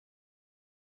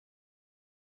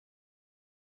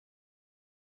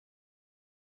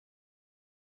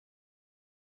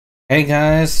Hey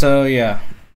guys, so yeah.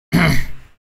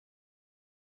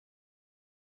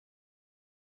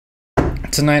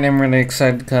 Tonight I'm really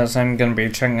excited because I'm gonna be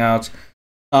checking out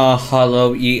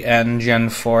Hollow EN Gen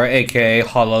 4, aka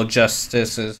Hollow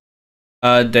Justice's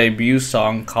debut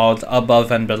song called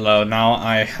Above and Below. Now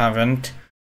I haven't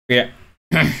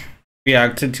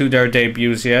reacted to their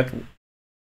debuts yet.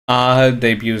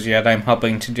 I'm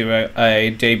hoping to do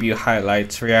a debut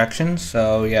highlights reaction,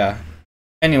 so yeah.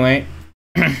 Anyway,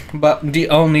 but the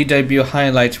only debut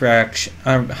highlights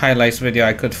video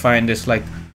I could find is like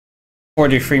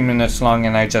 43 minutes long,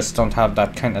 and I just don't have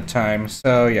that kind of time,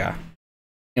 so yeah.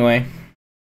 Anyway,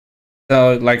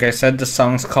 so like I said, the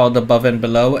song's called Above and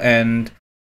Below, and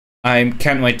I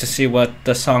can't wait to see what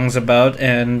the song's about,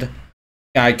 and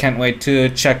yeah, I can't wait to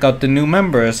check out the new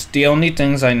members. The only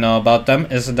things I know about them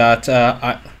is that,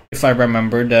 if I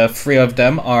remember, the 3 of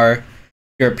them are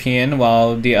European,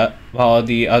 while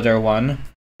the other one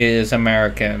is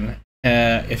American.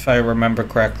 If I remember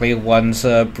correctly, one's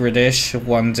British,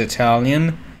 one's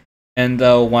Italian, and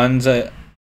one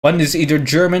is either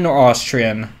German or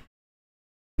Austrian.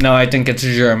 No, I think it's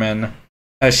German.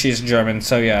 She's German,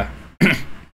 so yeah.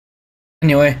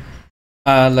 Anyway,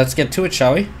 let's get to it,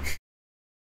 shall we?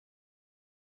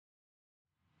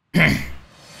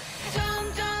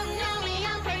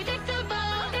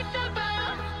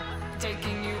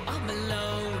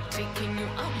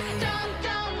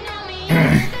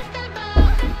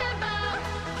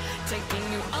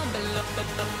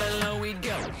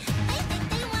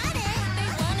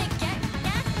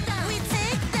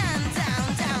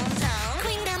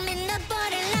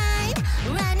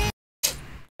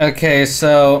 Okay,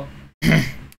 so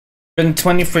been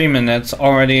 23 minutes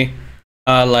already.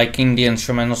 Liking the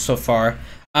instrumental so far.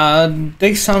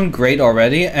 They sound great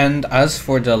already, and as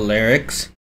for the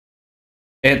lyrics,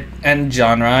 and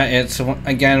genre, it's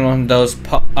again one of those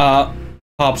pop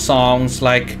songs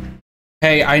like,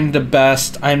 "Hey, I'm the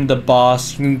best, I'm the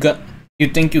boss. You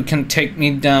think you can take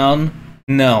me down?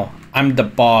 No, I'm the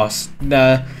boss."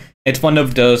 It's one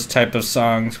of those type of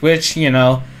songs, which, you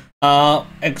know,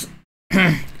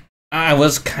 I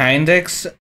was kind of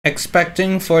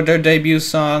expecting for their debut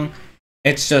song.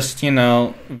 It's just, you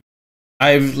know,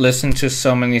 I've listened to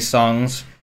so many songs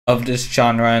of this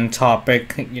genre and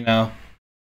topic, you know,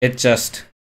 it just,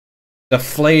 the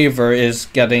flavor is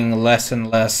getting less and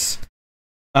less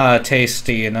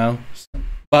tasty, you know.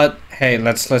 But hey,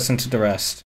 let's listen to the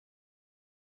rest.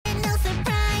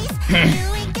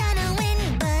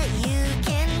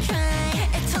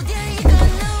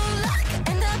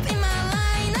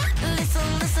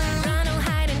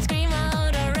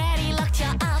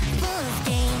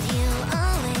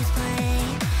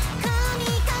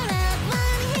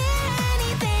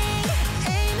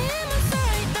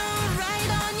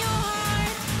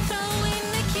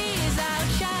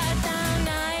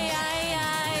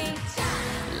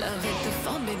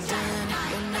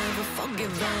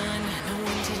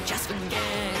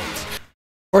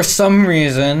 For some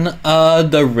reason,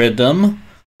 the rhythm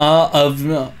of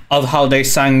how they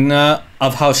sang,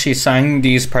 of how she sang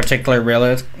these particular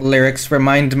lyrics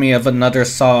remind me of another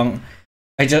song.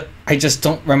 I just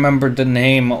don't remember the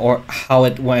name or how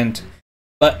it went,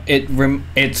 but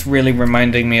it's really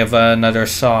reminding me of another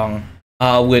song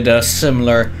with a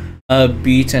similar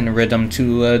beat and rhythm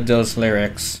to those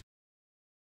lyrics.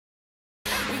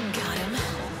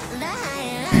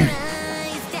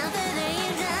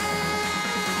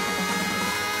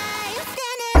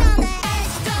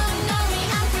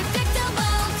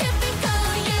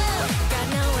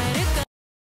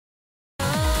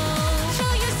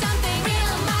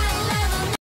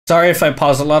 Sorry if I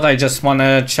pause a lot, I just want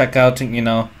to check out, you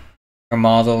know, her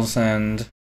models, and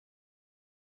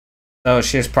so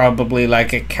she's probably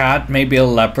like a cat, maybe a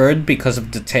leopard because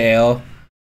of the tail.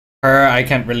 Her, I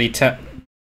can't really tell.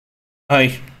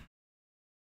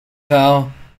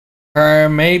 So, her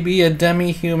maybe a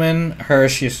demi-human. Her,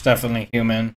 she's definitely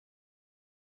human.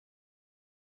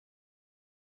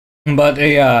 But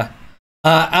yeah,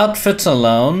 outfits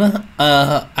alone,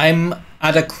 I'm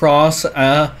at a cross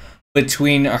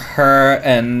between her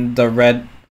and the red,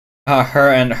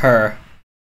 her.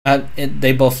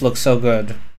 They both look so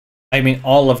good. I mean,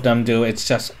 all of them do. It's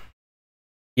just,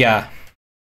 yeah.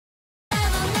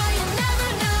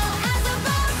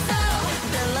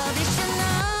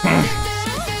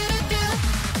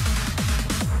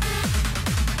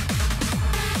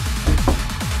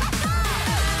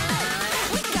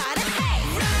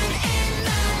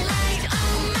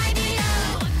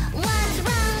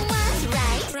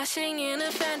 In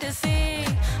a fantasy,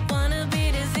 wanna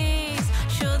be diseased,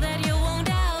 sure that you won't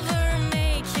ever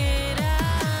make it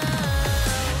out.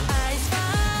 Eyes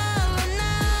fall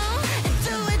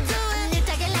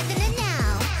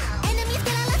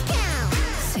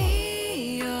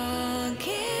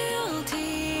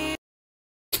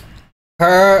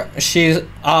her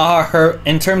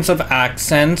in terms of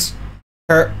accents,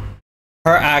 her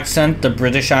her accent, the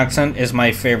British accent, is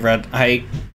my favorite. I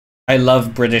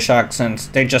love British accents.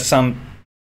 They just sound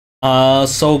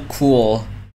so cool.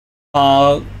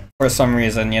 For some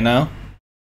reason, you know?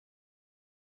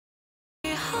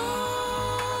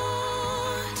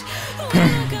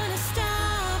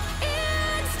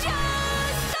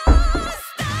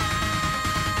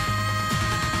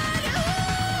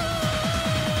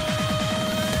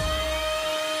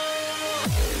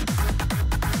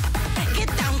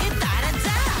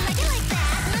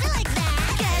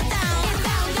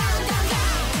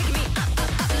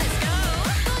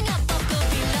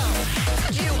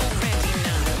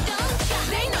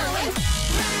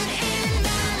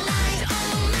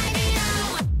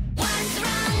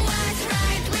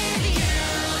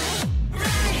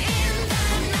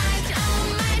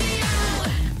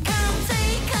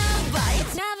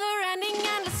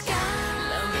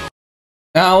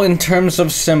 Now, in terms of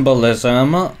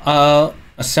symbolism, I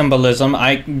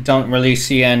don't really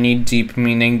see any deep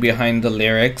meaning behind the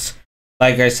lyrics.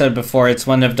 Like I said before, it's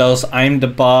one of those "I'm the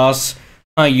boss,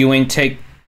 you ain't taking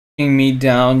me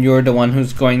down, you're the one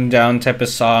who's going down" type of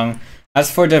song.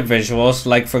 As for the visuals,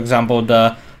 like for example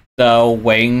the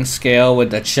weighing scale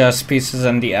with the chess pieces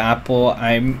and the apple,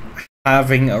 I'm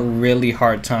having a really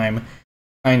hard time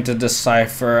trying to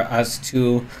decipher as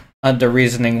to the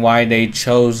reasoning why they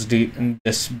chose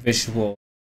this visual,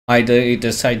 why they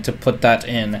decide to put that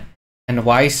in, and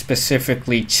why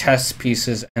specifically chess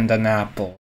pieces and an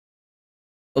apple.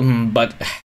 But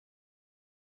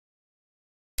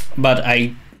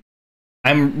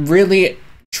I'm really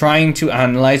trying to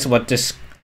analyze what this is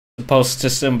supposed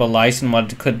to symbolize and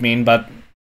what it could mean, but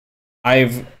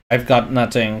I've got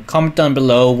nothing. Comment down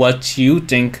below what you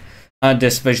think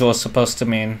this visual is supposed to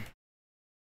mean.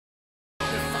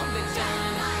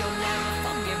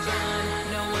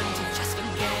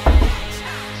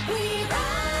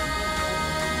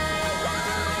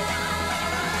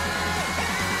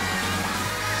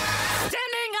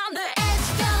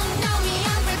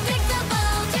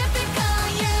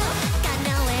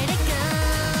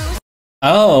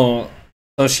 Oh,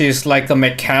 so she's like a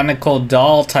mechanical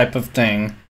doll type of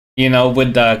thing, you know,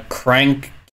 with the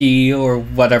crank key or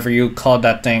whatever you call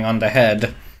that thing on the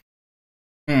head.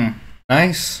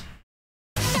 Nice.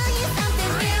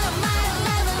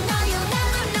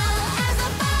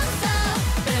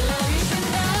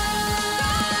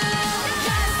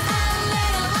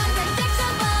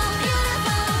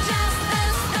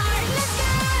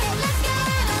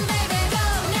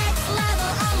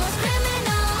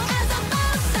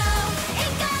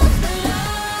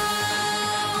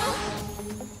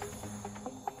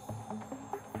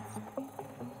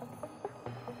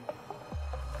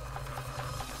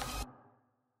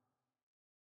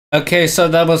 Okay, so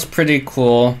that was pretty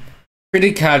cool,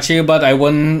 pretty catchy, but I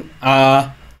wouldn't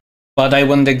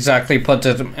exactly put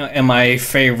it in my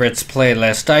favorites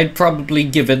playlist. I'd probably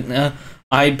give it,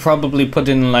 I'd probably put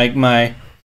in like my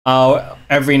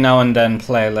every now and then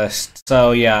playlist.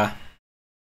 So yeah,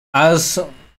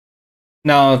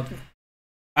 now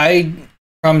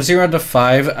from 0 to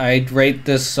 5, I'd rate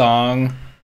this song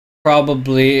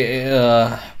probably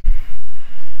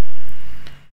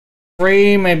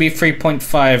 3, maybe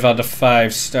 3.5 out of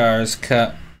 5 stars,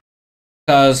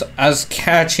 because as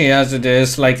catchy as it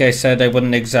is, like I said, I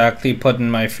wouldn't exactly put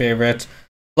in my favorite.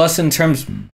 Plus, in terms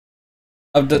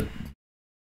of the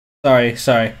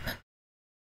sorry.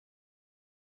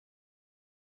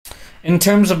 In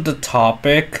terms of the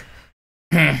topic,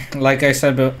 like I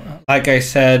said,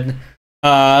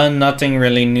 nothing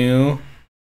really new.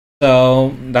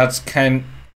 So that's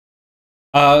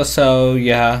so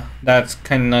yeah, that's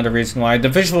kind of another reason why. The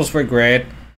visuals were great.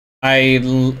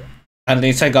 At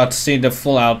least I got to see the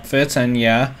full outfits, and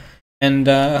yeah, and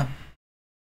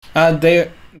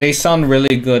they sound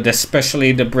really good,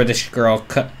 especially the British girl.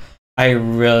 I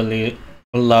really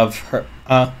love her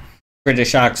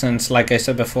British accents, like I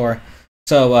said before.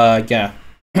 So yeah.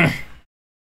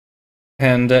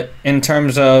 And in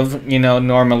terms of, you know,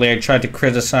 normally I try to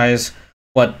criticize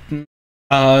what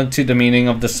to the meaning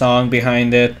of the song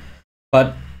behind it,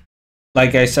 but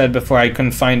like I said before, I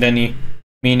couldn't find any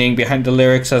meaning behind the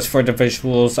lyrics. As for the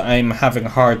visuals, I'm having a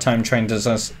hard time trying to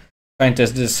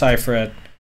decipher it,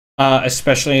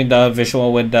 especially the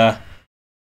visual with the,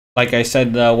 like I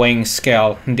said, the weighing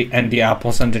scale and the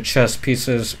apples and the chess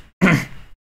pieces.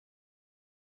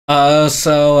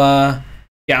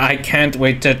 Yeah, I can't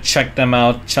wait to check them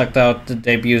out, check out the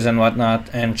debuts and whatnot,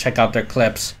 and check out their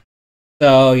clips.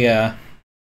 So yeah.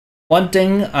 One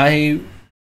thing I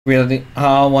really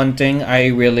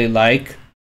like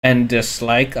and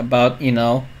dislike about, you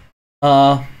know,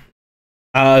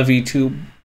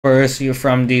 VTubers you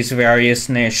from these various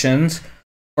nations.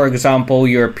 For example,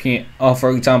 European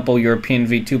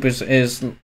VTubers is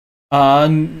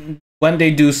when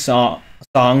they do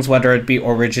songs, whether it be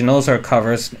originals or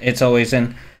covers, it's always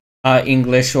in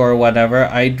English or whatever.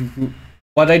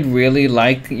 What I'd really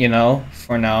like, you know,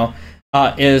 for now,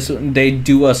 is they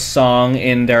do a song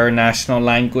in their national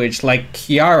language, like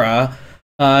Kiara.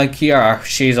 Kiara,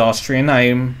 she's Austrian.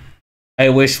 I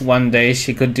wish one day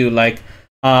she could do like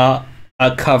a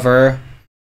cover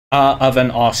of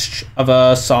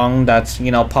a song that's,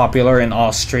 you know, popular in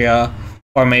Austria,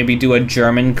 or maybe do a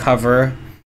German cover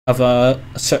of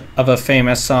a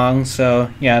famous song. So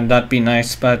yeah, that'd be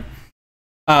nice. But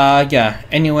yeah.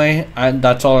 Anyway,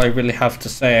 that's all I really have to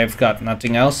say. I've got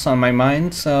nothing else on my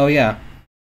mind. So yeah,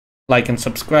 like and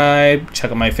subscribe.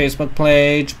 Check out my Facebook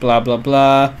page. Blah blah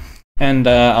blah. And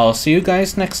I'll see you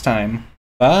guys next time.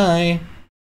 Bye.